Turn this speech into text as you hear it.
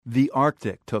The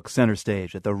Arctic took center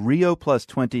stage at the Rio Plus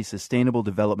 20 Sustainable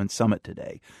Development Summit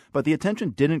today, but the attention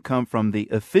didn't come from the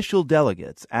official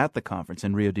delegates at the conference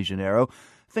in Rio de Janeiro.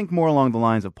 Think more along the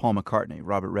lines of Paul McCartney,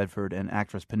 Robert Redford, and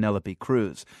actress Penelope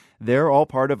Cruz. They're all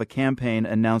part of a campaign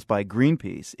announced by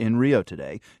Greenpeace in Rio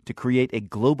today to create a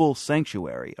global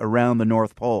sanctuary around the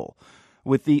North Pole.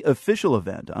 With the official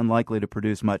event unlikely to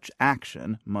produce much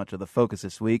action, much of the focus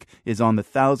this week is on the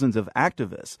thousands of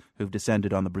activists who've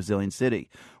descended on the Brazilian city.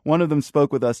 One of them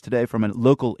spoke with us today from a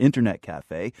local internet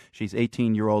cafe. She's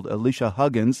 18-year-old Alicia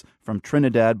Huggins from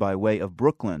Trinidad by way of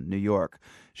Brooklyn, New York.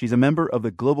 She's a member of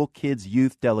the Global Kids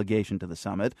Youth delegation to the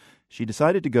summit. She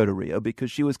decided to go to Rio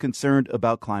because she was concerned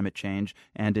about climate change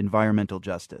and environmental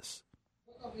justice.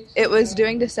 It was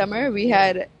during the summer. We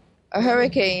had a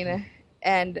hurricane.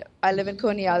 And I live in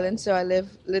Coney Island, so I live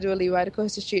literally right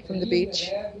across the street from the beach.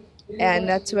 And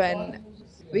that's when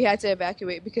we had to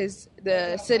evacuate because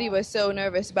the city was so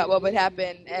nervous about what would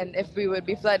happen and if we would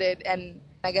be flooded. And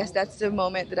I guess that's the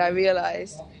moment that I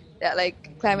realized that,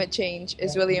 climate change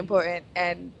is really important.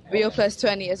 And Rio Plus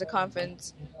 20 as a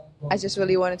conference, I just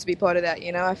really wanted to be part of that,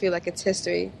 I feel like it's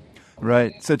history.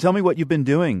 Right. So tell me what you've been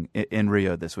doing in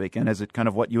Rio this weekend. Is it kind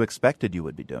of what you expected you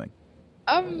would be doing?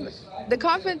 The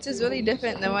conference is really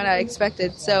different than what I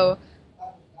expected. So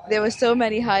there were so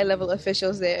many high-level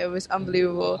officials there. It was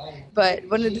unbelievable. But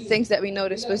one of the things that we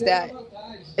noticed was that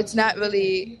it's not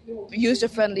really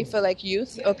user-friendly for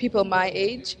youth or people my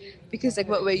age, because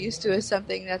what we're used to is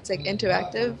something that's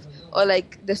interactive or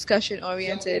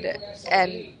discussion-oriented,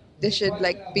 and there should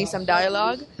be some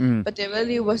dialogue. But there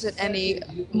really wasn't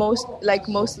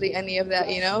mostly any of that.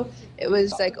 It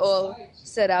was all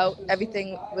set out.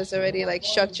 Everything was already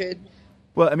structured.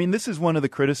 Well, I mean, this is one of the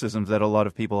criticisms that a lot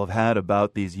of people have had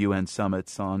about these UN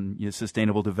summits on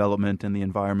sustainable development and the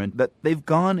environment, that they've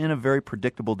gone in a very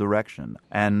predictable direction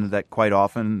and that quite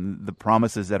often the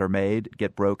promises that are made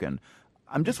get broken.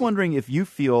 I'm just wondering if you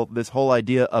feel this whole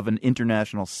idea of an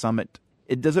international summit,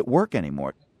 does it work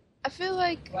anymore? I feel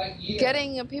like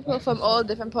getting people from all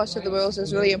different parts of the world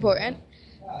is really important,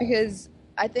 because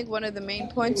I think one of the main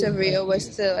points of Rio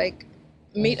was to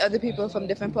meet other people from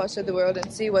different parts of the world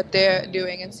and see what they're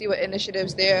doing and see what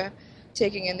initiatives they're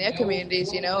taking in their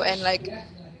communities, and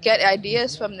get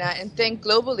ideas from that and think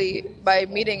globally by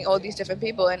meeting all these different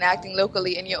people and acting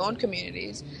locally in your own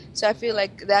communities. So I feel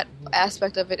like that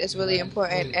aspect of it is really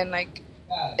important, and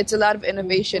it's a lot of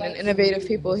innovation and innovative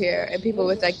people here and people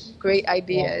with great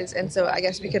ideas, and so I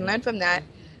guess we can learn from that.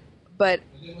 But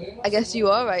I guess you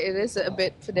are right, it is a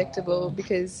bit predictable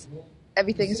because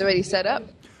everything is already set up.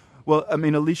 Well, I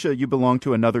mean, Alicia, you belong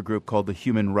to another group called the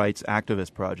Human Rights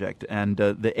Activist Project, and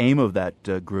the aim of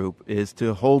that group is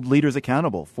to hold leaders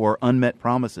accountable for unmet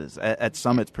promises at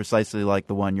summits precisely like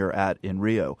the one you're at in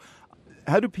Rio.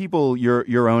 How do people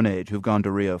your own age who've gone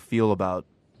to Rio feel about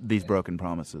these broken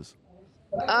promises?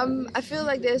 I feel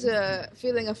like there's a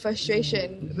feeling of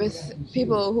frustration with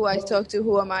people who I talk to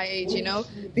who are my age,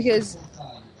 because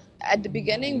at the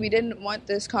beginning, we didn't want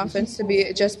this conference to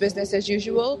be just business as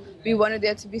usual. We wanted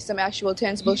there to be some actual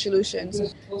tangible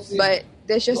solutions. But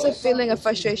there's just a feeling of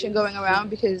frustration going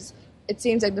around because it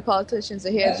seems like the politicians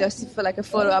are here just for a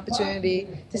photo opportunity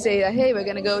to say that, hey, we're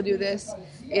going to go do this.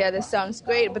 Yeah, this sounds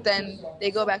great. But then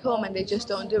they go back home and they just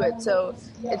don't do it. So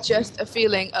it's just a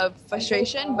feeling of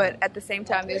frustration, but at the same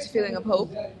time, there's a feeling of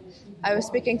hope. I was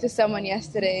speaking to someone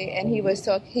yesterday, and he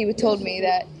told me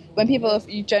that when people are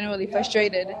generally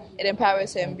frustrated, it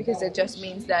empowers him because it just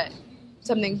means that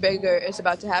something bigger is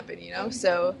about to happen,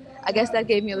 So I guess that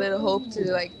gave me a little hope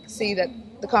to see that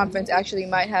the conference actually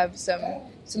might have some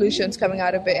solutions coming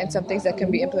out of it and some things that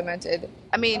can be implemented.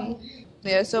 I mean,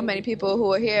 there are so many people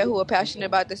who are here who are passionate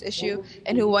about this issue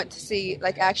and who want to see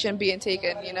action being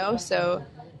taken, So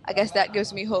I guess that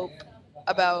gives me hope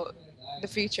about the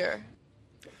future.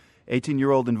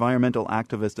 18-year-old environmental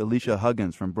activist Alicia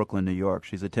Huggins from Brooklyn, New York.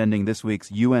 She's attending this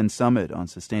week's UN Summit on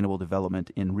Sustainable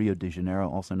Development in Rio de Janeiro,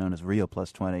 also known as Rio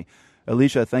Plus 20.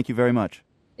 Alicia, thank you very much.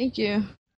 Thank you.